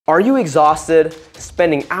Are you exhausted,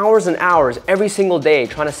 spending hours and hours every single day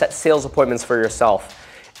trying to set sales appointments for yourself?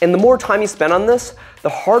 And the more time you spend on this, the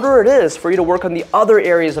harder it is for you to work on the other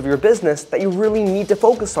areas of your business that you really need to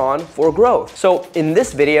focus on for growth. So in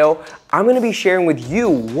this video, I'm gonna be sharing with you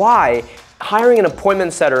why hiring an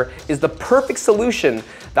appointment setter is the perfect solution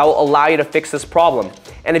that will allow you to fix this problem.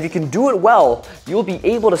 And if you can do it well, you'll be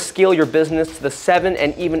able to scale your business to the 7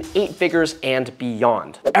 and even 8 figures and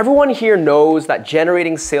beyond. Everyone here knows that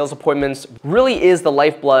generating sales appointments really is the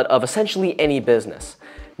lifeblood of essentially any business.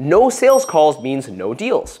 No sales calls means no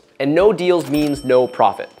deals, and no deals means no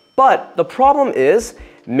profit. But the problem is,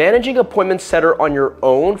 managing appointment setter on your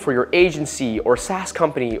own for your agency or SaaS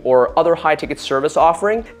company or other high-ticket service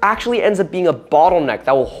offering actually ends up being a bottleneck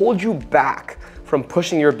that will hold you back from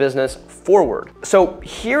pushing your business forward. So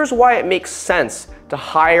here's why it makes sense to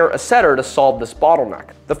hire a setter to solve this bottleneck.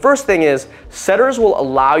 The first thing is, setters will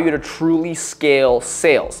allow you to truly scale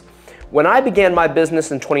sales. When I began my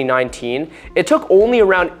business in 2019, it took only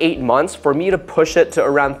around 8 months for me to push it to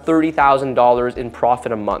around $30,000 in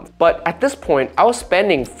profit a month. But at this point, I was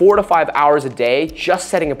spending 4 to 5 hours a day just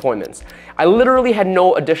setting appointments. I literally had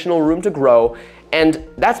no additional room to grow, and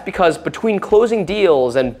that's because between closing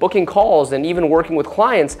deals and booking calls and even working with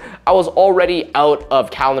clients, I was already out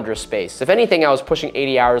of calendar space. If anything, I was pushing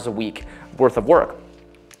 80 hours a week worth of work.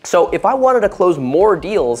 So if I wanted to close more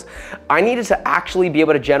deals, I needed to actually be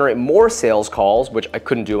able to generate more sales calls, which I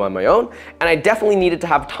couldn't do on my own, and I definitely needed to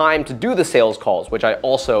have time to do the sales calls, which I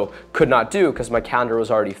also could not do because my calendar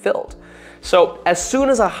was already filled. So as soon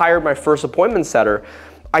as I hired my first appointment setter,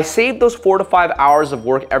 I saved those 4 to 5 hours of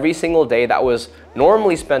work every single day that was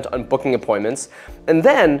normally spent on booking appointments, and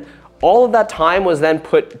then all of that time was then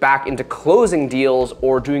put back into closing deals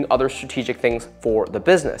or doing other strategic things for the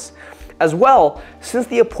business. As well, since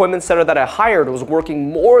the appointment setter that I hired was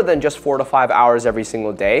working more than just 4 to 5 hours every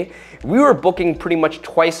single day, we were booking pretty much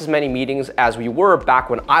twice as many meetings as we were back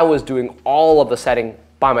when I was doing all of the setting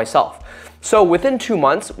by myself. So within 2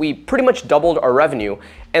 months, we pretty much doubled our revenue.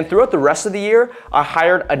 And throughout the rest of the year, I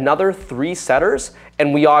hired another 3 setters,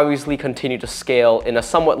 and we obviously continue to scale in a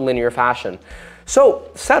somewhat linear fashion. So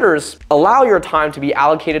setters allow your time to be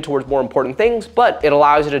allocated towards more important things, but it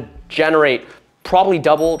allows you to generate probably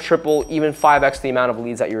double, triple, even 5x the amount of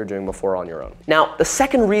leads that you were doing before on your own. Now, the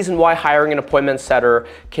second reason why hiring an appointment setter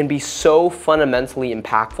can be so fundamentally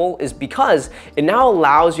impactful is because it now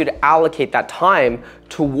allows you to allocate that time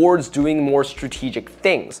towards doing more strategic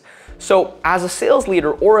things. So as a sales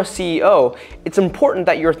leader or a CEO, it's important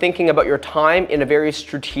that you're thinking about your time in a very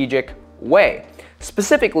strategic way.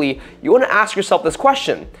 Specifically, you want to ask yourself this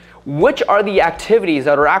question: which are the activities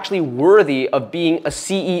that are actually worthy of being a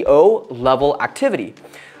CEO level activity?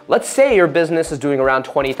 Let's say your business is doing around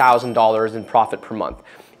 $20,000 in profit per month.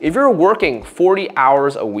 If you're working 40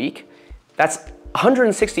 hours a week, that's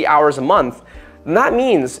 160 hours a month, then that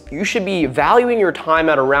means you should be valuing your time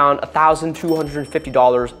at around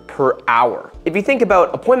 $1,250 per hour. If you think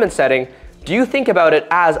about appointment setting, do you think about it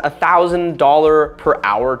as a $1,000 per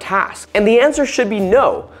hour task? And the answer should be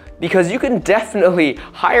no, because you can definitely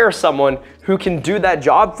hire someone who can do that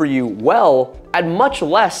job for you well at much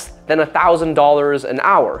less than $1,000 an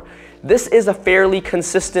hour. This is a fairly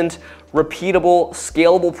consistent, repeatable,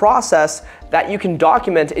 scalable process that you can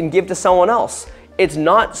document and give to someone else. It's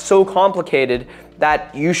not so complicated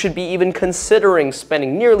that you should be even considering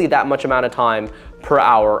spending nearly that much amount of time per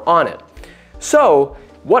hour on it. So,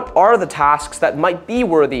 what are the tasks that might be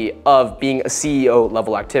worthy of being a CEO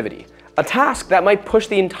level activity? A task that might push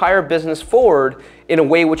the entire business forward in a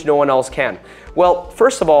way which no one else can. Well,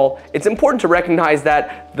 first of all, it's important to recognize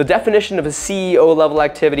that the definition of a CEO level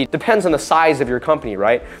activity depends on the size of your company,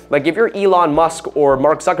 right? Like if you're Elon Musk or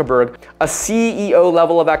Mark Zuckerberg, a CEO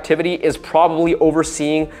level of activity is probably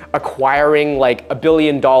overseeing acquiring like $1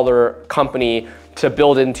 billion company to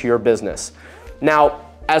build into your business. Now,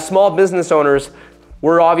 as small business owners,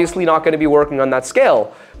 we're obviously not going to be working on that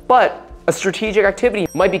scale, but a strategic activity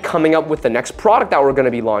might be coming up with the next product that we're going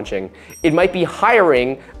to be launching. It might be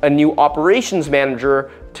hiring a new operations manager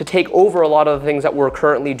to take over a lot of the things that we're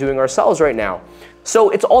currently doing ourselves right now. So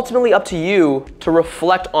it's ultimately up to you to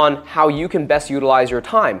reflect on how you can best utilize your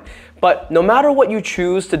time. But no matter what you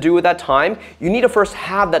choose to do with that time, you need to first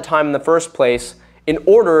have that time in the first place in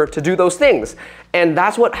order to do those things. And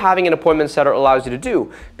that's what having an appointment setter allows you to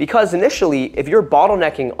do. Because initially, if you're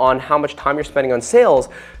bottlenecking on how much time you're spending on sales,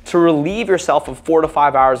 to relieve yourself of 4 to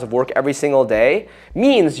 5 hours of work every single day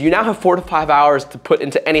means you now have 4 to 5 hours to put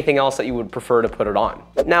into anything else that you would prefer to put it on.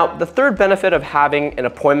 Now, the third benefit of having an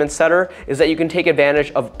appointment setter is that you can take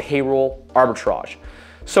advantage of payroll arbitrage.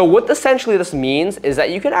 So what essentially this means is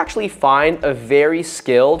that you can actually find a very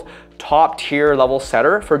skilled top tier level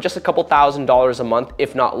setter for just a couple $1,000s a month,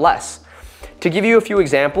 if not less. To give you a few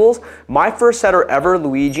examples, my first setter ever,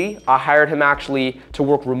 Luigi, I hired him actually to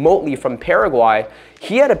work remotely from Paraguay.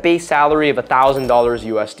 He had a base salary of $1,000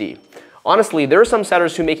 USD. Honestly, there are some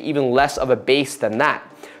setters who make even less of a base than that.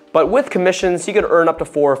 But with commissions, he could earn up to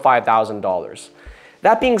 $4,000 or $5,000.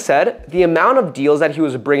 That being said, the amount of deals that he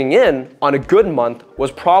was bringing in on a good month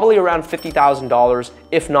was probably around $50,000,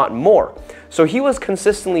 if not more. So he was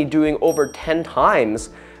consistently doing over 10 times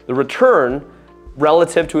the return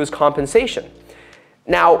relative to his compensation.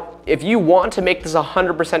 Now, if you want to make this a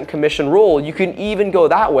 100% commission rule, you can even go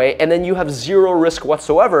that way, and then you have zero risk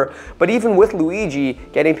whatsoever. But even with Luigi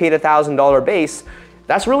getting paid $1,000 base,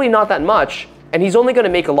 that's really not that much, and he's only going to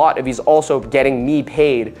make a lot if he's also getting me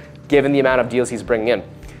paid given the amount of deals he's bringing in.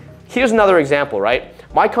 Here's another example, right?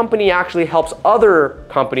 My company actually helps other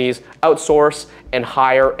companies outsource and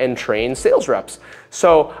hire and train sales reps.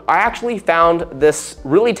 So I actually found this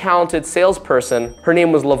really talented salesperson. Her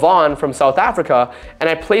name was Lavon from South Africa, and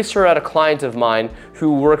I placed her at a client of mine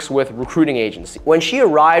who works with recruiting agency. When she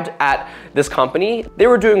arrived at this company, they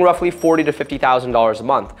were doing roughly $40,000 to $50,000 a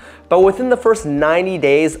month. But within the first 90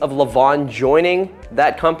 days of Lavon joining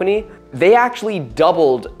that company, they actually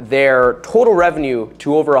doubled their total revenue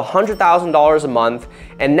to over $100,000 a month,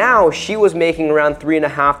 and now she was making around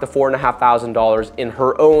 $3,500 to $4,500 in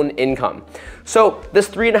her own income. So this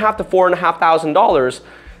 $3,500 to $4,500,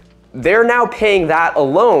 they're now paying that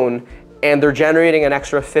alone, and they're generating an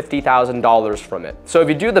extra $50,000 from it. So if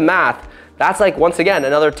you do the math, that's like, once again,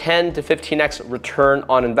 another 10 to 15x return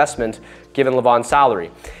on investment given Lavon's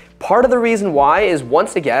salary. Part of the reason why is,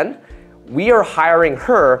 once again, we are hiring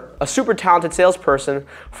her, a super talented salesperson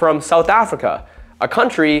from South Africa, a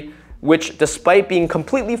country which, despite being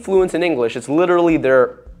completely fluent in English, it's literally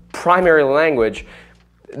their primary language,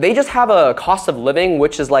 they just have a cost of living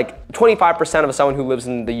which is like 25% of someone who lives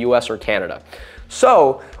in the US or Canada.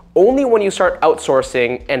 So only when you start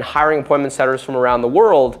outsourcing and hiring appointment setters from around the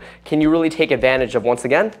world can you really take advantage of, once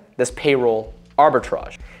again, this payroll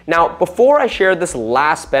arbitrage. Now, before I share this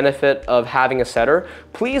last benefit of having a setter,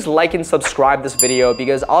 please like and subscribe this video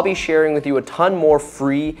because I'll be sharing with you a ton more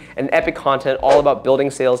free and epic content all about building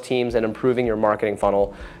sales teams and improving your marketing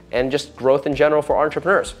funnel and just growth in general for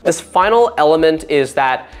entrepreneurs. This final element is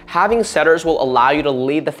that having setters will allow you to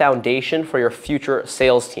lay the foundation for your future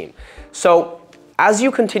sales team. So as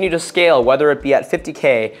you continue to scale, whether it be at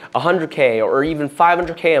 50K, 100K, or even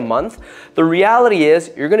 500K a month, the reality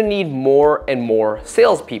is you're gonna need more and more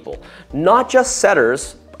salespeople. Not just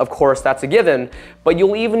setters, of course, that's a given, but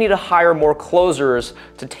you'll even need to hire more closers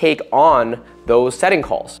to take on those setting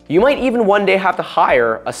calls. You might even one day have to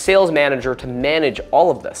hire a sales manager to manage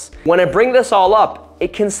all of this. When I bring this all up,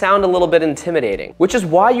 it can sound a little bit intimidating, which is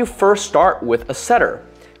why you first start with a setter.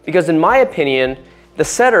 Because in my opinion, the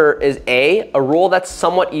setter is A, a role that's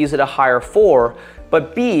somewhat easy to hire for,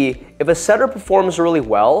 but B, if a setter performs really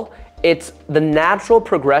well, it's the natural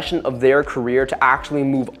progression of their career to actually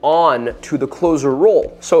move on to the closer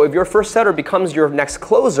role. So if your first setter becomes your next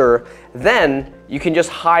closer, then you can just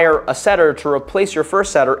hire a setter to replace your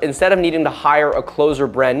first setter instead of needing to hire a closer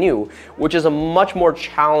brand new, which is a much more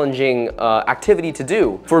challenging activity to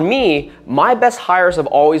do. For me, my best hires have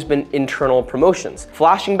always been internal promotions.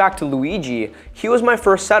 Flashing back to Luigi, he was my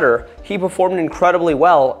first setter. He performed incredibly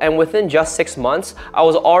well, and within just 6 months, I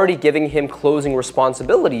was already giving him closing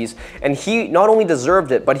responsibilities, and he not only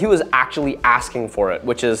deserved it, but he was actually asking for it,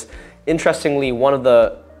 which is interestingly one of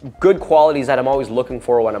the good qualities that I'm always looking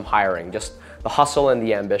for when I'm hiring, just the hustle and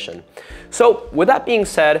the ambition. So with that being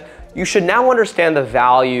said, you should now understand the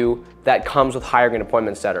value that comes with hiring an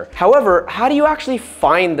appointment setter. However, how do you actually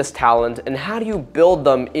find this talent and how do you build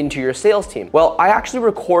them into your sales team? Well, I actually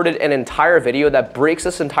recorded an entire video that breaks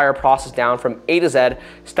this entire process down from A to Z,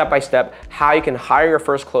 step by step, how you can hire your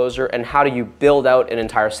first closer and how do you build out an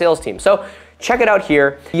entire sales team. So check it out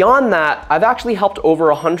here. Beyond that, I've actually helped over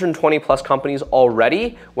 120 plus companies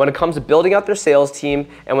already when it comes to building out their sales team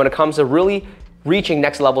and when it comes to really reaching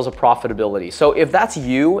next levels of profitability. So if that's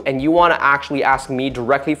you and you wanna actually ask me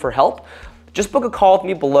directly for help, just book a call with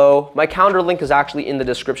me below. My calendar link is actually in the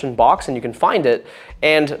description box and you can find it.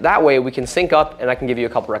 And that way we can sync up and I can give you a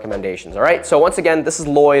couple recommendations, all right? So once again, this is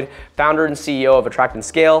Lloyd, founder and CEO of Attract and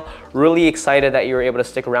Scale. Really excited that you were able to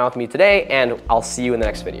stick around with me today and I'll see you in the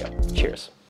next video. Cheers.